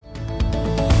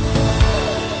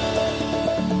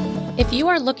If you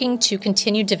are looking to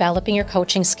continue developing your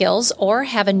coaching skills or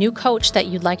have a new coach that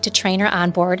you'd like to train or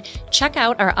onboard, check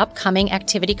out our upcoming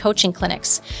activity coaching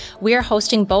clinics. We are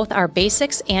hosting both our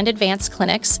basics and advanced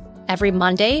clinics every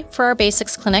Monday for our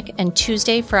basics clinic and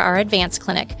Tuesday for our advanced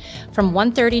clinic from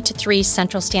 1:30 to 3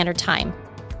 Central Standard Time.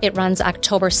 It runs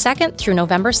October 2nd through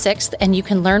November 6th, and you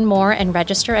can learn more and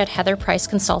register at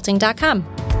heatherpriceconsulting.com.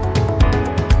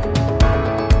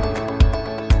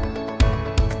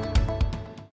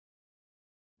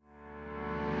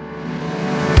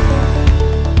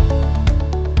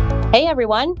 Hey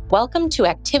everyone, welcome to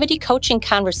Activity Coaching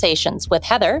Conversations with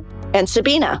Heather and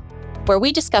Sabina, where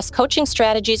we discuss coaching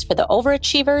strategies for the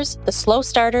overachievers, the slow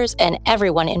starters, and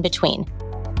everyone in between.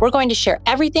 We're going to share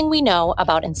everything we know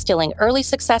about instilling early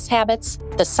success habits,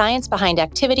 the science behind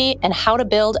activity, and how to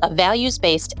build a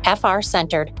values-based,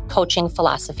 FR-centered coaching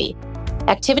philosophy.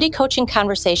 Activity Coaching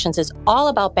Conversations is all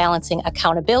about balancing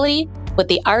accountability with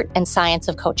the art and science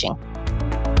of coaching.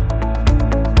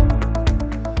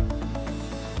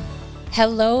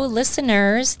 Hello,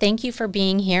 listeners. Thank you for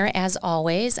being here as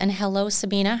always. And hello,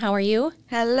 Sabina. How are you?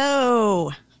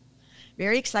 Hello.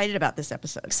 Very excited about this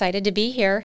episode. Excited to be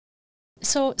here.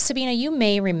 So, Sabina, you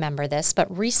may remember this,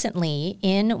 but recently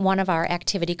in one of our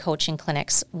activity coaching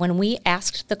clinics, when we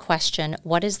asked the question,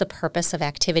 what is the purpose of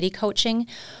activity coaching?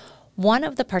 One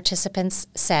of the participants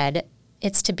said,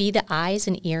 it's to be the eyes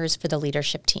and ears for the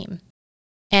leadership team.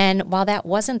 And while that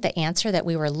wasn't the answer that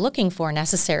we were looking for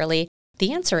necessarily,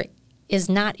 the answer is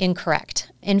not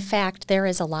incorrect. In fact, there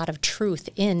is a lot of truth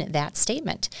in that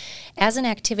statement. As an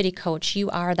activity coach, you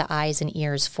are the eyes and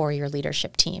ears for your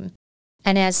leadership team.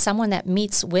 And as someone that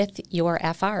meets with your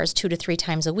FRs 2 to 3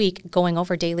 times a week, going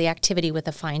over daily activity with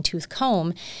a fine-tooth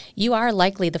comb, you are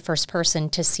likely the first person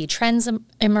to see trends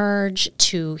emerge,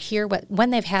 to hear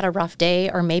when they've had a rough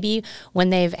day, or maybe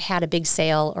when they've had a big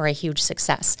sale or a huge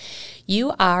success.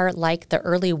 You are like the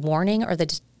early warning or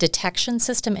the detection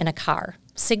system in a car,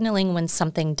 signaling when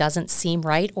something doesn't seem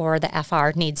right or the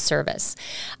FR needs service.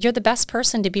 You're the best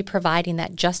person to be providing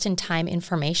that just-in-time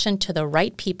information to the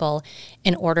right people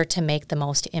in order to make the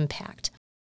most impact.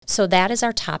 So that is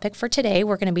our topic for today.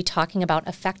 We're going to be talking about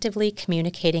effectively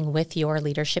communicating with your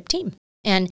leadership team.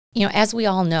 And, as we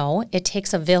all know, it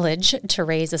takes a village to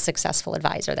raise a successful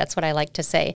advisor. That's what I like to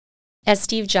say. As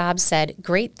Steve Jobs said,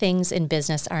 great things in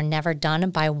business are never done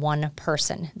by one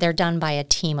person. They're done by a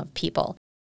team of people.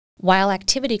 While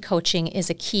activity coaching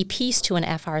is a key piece to an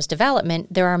FR's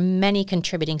development, there are many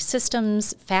contributing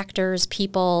systems, factors,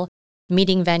 people,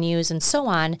 meeting venues, and so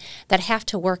on that have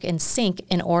to work in sync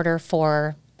in order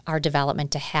for our development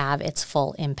to have its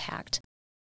full impact.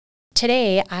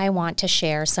 Today, I want to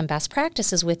share some best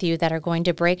practices with you that are going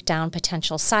to break down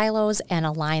potential silos and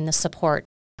align the support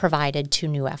provided to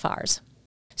new FRs.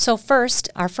 So first,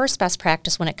 our first best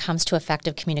practice when it comes to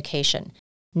effective communication,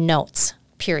 notes.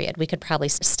 Period. We could probably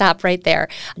stop right there.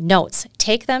 Notes.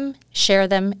 Take them, share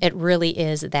them. It really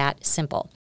is that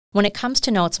simple. When it comes to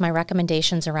notes, my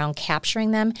recommendations around capturing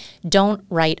them, don't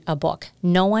write a book.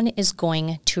 No one is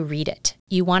going to read it.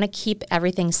 You want to keep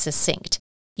everything succinct.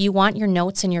 You want your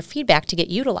notes and your feedback to get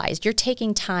utilized. You're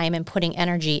taking time and putting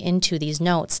energy into these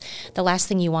notes. The last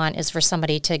thing you want is for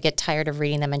somebody to get tired of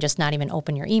reading them and just not even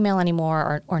open your email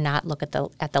anymore or not look at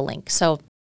the link. So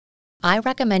I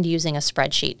recommend using a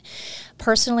spreadsheet.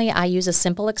 Personally, I use a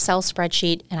simple Excel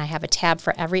spreadsheet, and I have a tab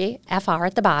for every FR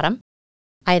at the bottom.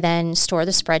 I then store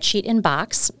the spreadsheet in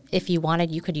Box. If you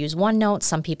wanted, you could use OneNote.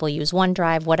 Some people use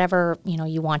OneDrive, whatever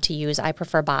you want to use. I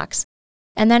prefer Box.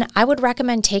 And then I would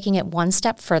recommend taking it one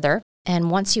step further.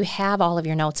 And once you have all of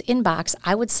your notes in Box,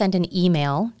 I would send an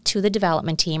email to the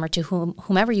development team or to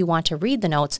whomever you want to read the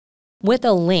notes with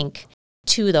a link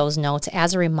to those notes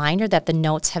as a reminder that the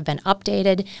notes have been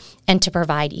updated and to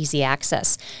provide easy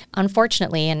access.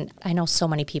 Unfortunately, and I know so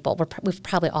many people, we've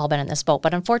probably all been in this boat,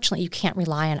 but unfortunately you can't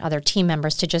rely on other team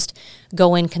members to just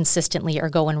go in consistently or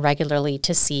go in regularly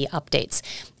to see updates.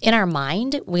 In our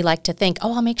mind, we like to think,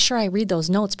 I'll make sure I read those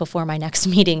notes before my next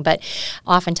meeting, but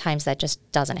oftentimes that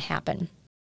just doesn't happen.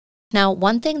 Now,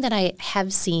 one thing that I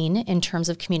have seen in terms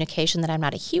of communication that I'm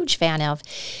not a huge fan of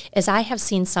is I have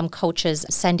seen some coaches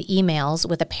send emails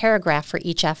with a paragraph for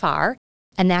each FR,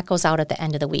 and that goes out at the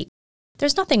end of the week.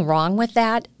 There's nothing wrong with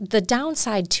that. The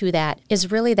downside to that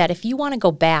is really that if you want to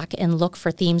go back and look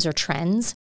for themes or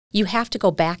trends, you have to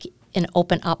go back and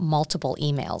open up multiple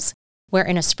emails. Where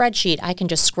in a spreadsheet, I can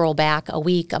just scroll back a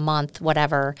week, a month,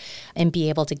 whatever, and be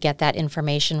able to get that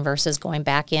information versus going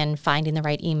back in, finding the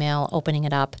right email, opening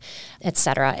it up,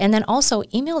 etc. And then also,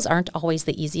 emails aren't always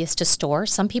the easiest to store.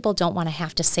 Some people don't want to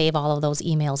have to save all of those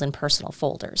emails in personal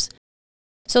folders.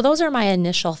 So those are my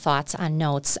initial thoughts on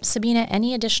notes. Sabina,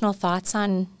 any additional thoughts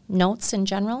on notes in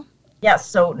general? Yes,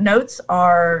 so notes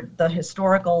are the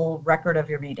historical record of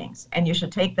your meetings, and you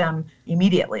should take them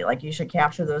immediately. Like you should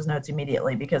capture those notes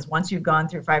immediately, because once you've gone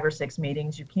through 5 or 6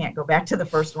 meetings, you can't go back to the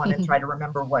first one and try to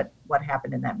remember what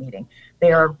happened in that meeting.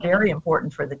 They are very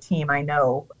important for the team, I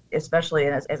know, especially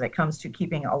as it comes to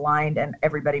keeping aligned and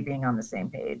everybody being on the same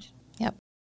page. Yep.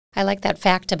 I like that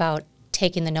fact about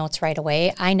taking the notes right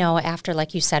away. I know after,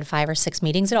 like you said, 5 or 6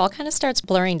 meetings, it all kind of starts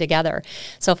blurring together.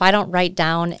 So if I don't write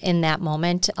down in that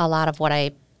moment, a lot of what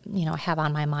I have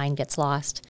on my mind gets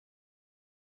lost.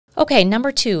 Okay,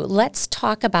 number 2, let's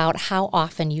talk about how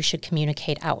often you should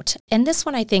communicate out. And this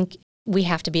one I think we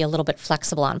have to be a little bit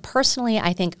flexible on. Personally,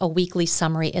 I think a weekly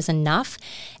summary is enough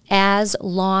as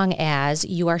long as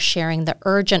you are sharing the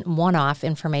urgent one-off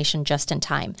information just in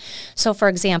time. So for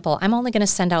example, I'm only going to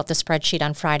send out the spreadsheet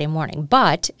on Friday morning,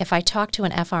 but if I talk to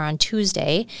an FR on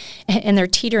Tuesday and they're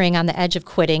teetering on the edge of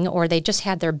quitting or they just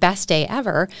had their best day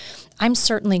ever, I'm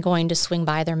certainly going to swing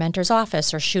by their mentor's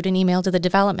office or shoot an email to the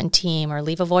development team or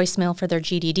leave a voicemail for their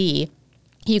GDD.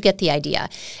 You get the idea.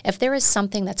 If there is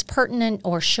something that's pertinent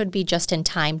or should be just in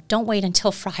time, don't wait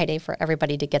until Friday for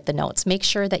everybody to get the notes. Make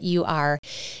sure that you are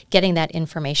getting that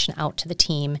information out to the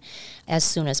team as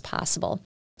soon as possible.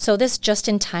 So this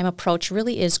just-in-time approach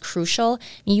really is crucial.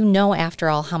 You know, after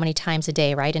all, how many times a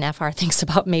day, right, an FR thinks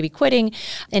about maybe quitting,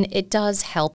 and it does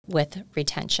help with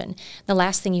retention. The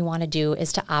last thing you want to do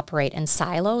is to operate in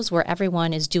silos where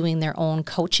everyone is doing their own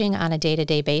coaching on a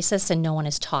day-to-day basis and no one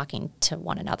is talking to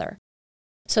one another.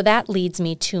 So that leads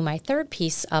me to my third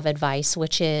piece of advice,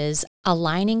 which is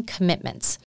aligning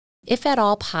commitments. If at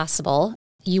all possible,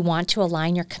 you want to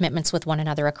align your commitments with one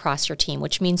another across your team,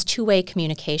 which means two-way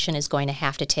communication is going to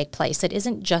have to take place. It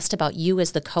isn't just about you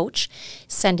as the coach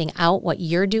sending out what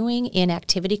you're doing in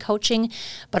activity coaching,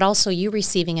 but also you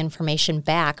receiving information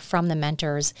back from the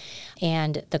mentors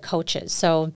and the coaches.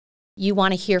 So you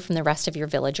want to hear from the rest of your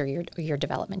village or your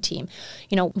development team.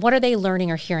 What are they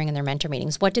learning or hearing in their mentor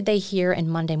meetings? What did they hear in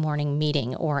Monday morning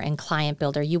meeting or in Client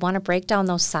Builder? You want to break down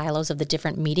those silos of the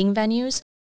different meeting venues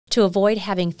to avoid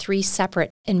having 3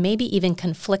 separate and maybe even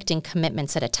conflicting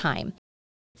commitments at a time.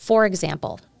 For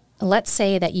example, let's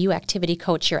say that you activity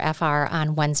coach your FR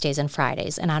on Wednesdays and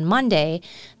Fridays, and on Monday,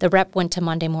 the rep went to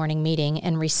Monday morning meeting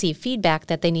and received feedback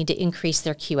that they need to increase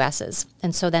their QSs.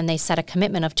 And so then they set a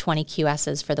commitment of 20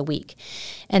 QSs for the week.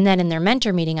 And then in their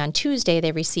mentor meeting on Tuesday,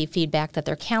 they received feedback that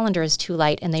their calendar is too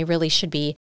light and they really should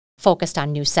be focused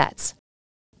on new sets.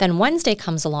 Then Wednesday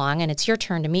comes along and it's your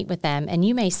turn to meet with them, and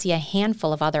you may see a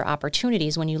handful of other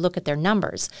opportunities when you look at their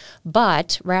numbers.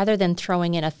 But rather than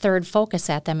throwing in a third focus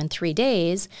at them in 3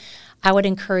 days, I would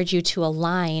encourage you to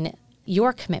align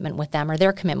your commitment with them, or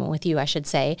their commitment with you, I should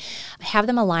say. Have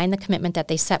them align the commitment that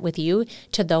they set with you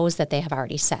to those that they have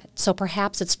already set. So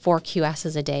perhaps it's 4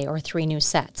 QSs a day or 3 new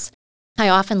sets. I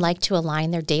often like to align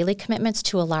their daily commitments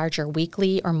to a larger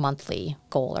weekly or monthly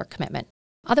goal or commitment.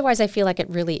 Otherwise, I feel like it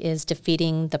really is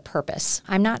defeating the purpose.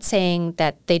 I'm not saying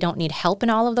that they don't need help in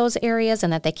all of those areas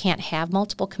and that they can't have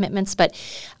multiple commitments, but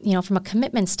from a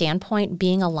commitment standpoint,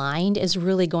 being aligned is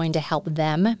really going to help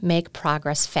them make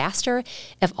progress faster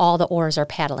if all the oars are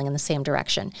paddling in the same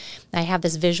direction. I have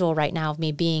this visual right now of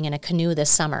me being in a canoe this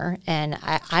summer, and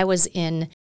I was in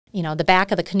the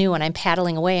back of the canoe and I'm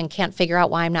paddling away and can't figure out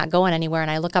why I'm not going anywhere.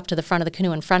 And I look up to the front of the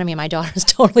canoe in front of me and my daughter's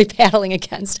totally paddling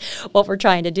against what we're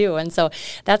trying to do. And so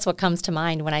that's what comes to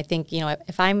mind when I think,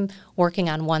 if I'm working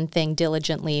on one thing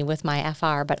diligently with my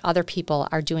FR, but other people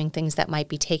are doing things that might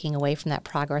be taking away from that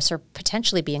progress or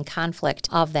potentially be in conflict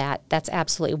of that, that's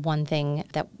absolutely one thing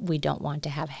that we don't want to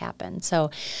have happen. So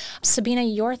Sabina,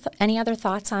 any other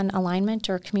thoughts on alignment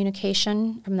or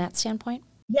communication from that standpoint?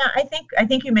 Yeah, I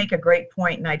think you make a great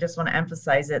point, and I just want to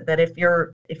emphasize it, that if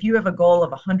you have a goal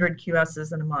of 100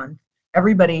 QSs in a month,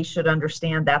 everybody should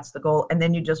understand that's the goal, and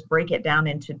then you just break it down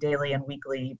into daily and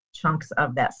weekly chunks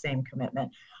of that same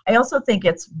commitment. I also think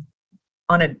it's,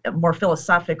 on a more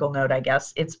philosophical note, I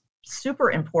guess, it's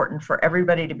super important for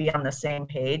everybody to be on the same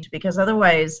page, because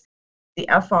otherwise the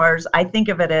FRs, I think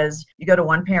of it as you go to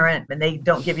one parent and they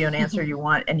don't give you an answer you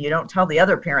want, and you don't tell the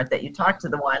other parent that you talked to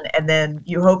the one, and then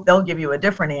you hope they'll give you a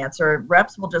different answer.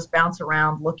 Reps will just bounce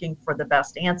around looking for the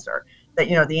best answer,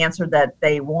 the answer that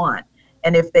they want.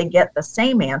 And if they get the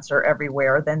same answer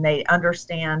everywhere, then they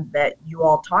understand that you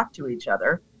all talk to each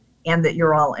other and that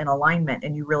you're all in alignment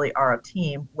and you really are a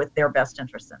team with their best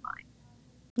interests in mind.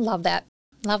 Love that.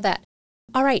 Love that.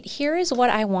 All right, here is what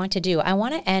I want to do. I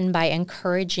want to end by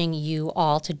encouraging you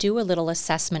all to do a little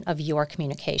assessment of your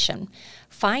communication.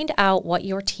 Find out what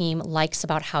your team likes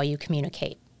about how you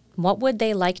communicate. What would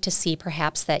they like to see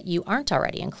perhaps that you aren't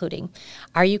already including?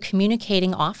 Are you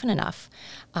communicating often enough?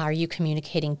 Are you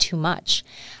communicating too much?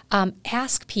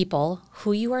 Ask people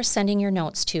who you are sending your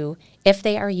notes to if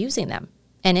they are using them.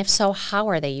 And if so, how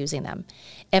are they using them?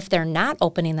 If they're not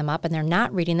opening them up and they're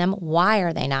not reading them, why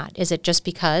are they not? Is it just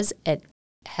because it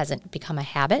hasn't become a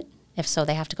habit? If so,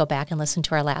 they have to go back and listen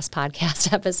to our last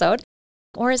podcast episode.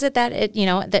 Or is it that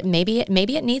that maybe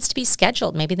it needs to be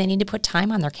scheduled? Maybe they need to put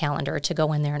time on their calendar to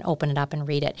go in there and open it up and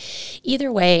read it.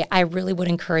 Either way, I really would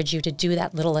encourage you to do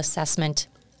that little assessment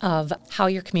of how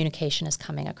your communication is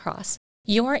coming across.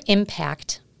 Your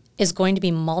impact is going to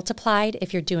be multiplied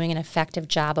if you're doing an effective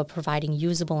job of providing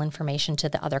usable information to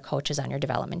the other coaches on your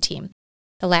development team.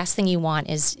 The last thing you want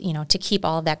is, to keep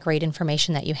all of that great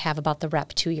information that you have about the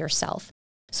rep to yourself.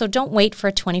 So don't wait for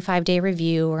a 25-day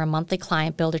review or a monthly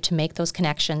client builder to make those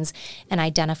connections and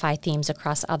identify themes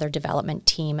across other development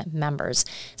team members.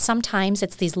 Sometimes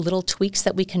it's these little tweaks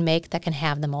that we can make that can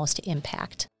have the most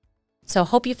impact. So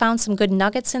hope you found some good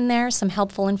nuggets in there, some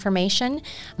helpful information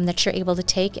that you're able to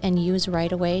take and use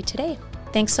right away today.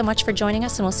 Thanks so much for joining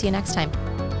us, and we'll see you next time.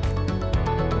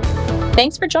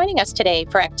 Thanks for joining us today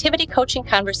for Activity Coaching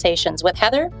Conversations with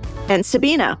Heather and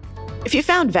Sabina. If you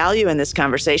found value in this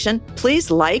conversation,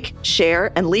 please like,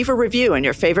 share, and leave a review in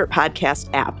your favorite podcast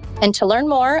app. And to learn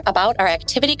more about our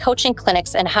activity coaching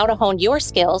clinics and how to hone your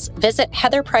skills, visit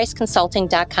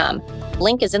heatherpriceconsulting.com.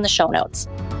 Link is in the show notes.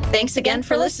 Thanks again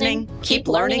for listening. Keep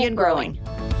learning and growing.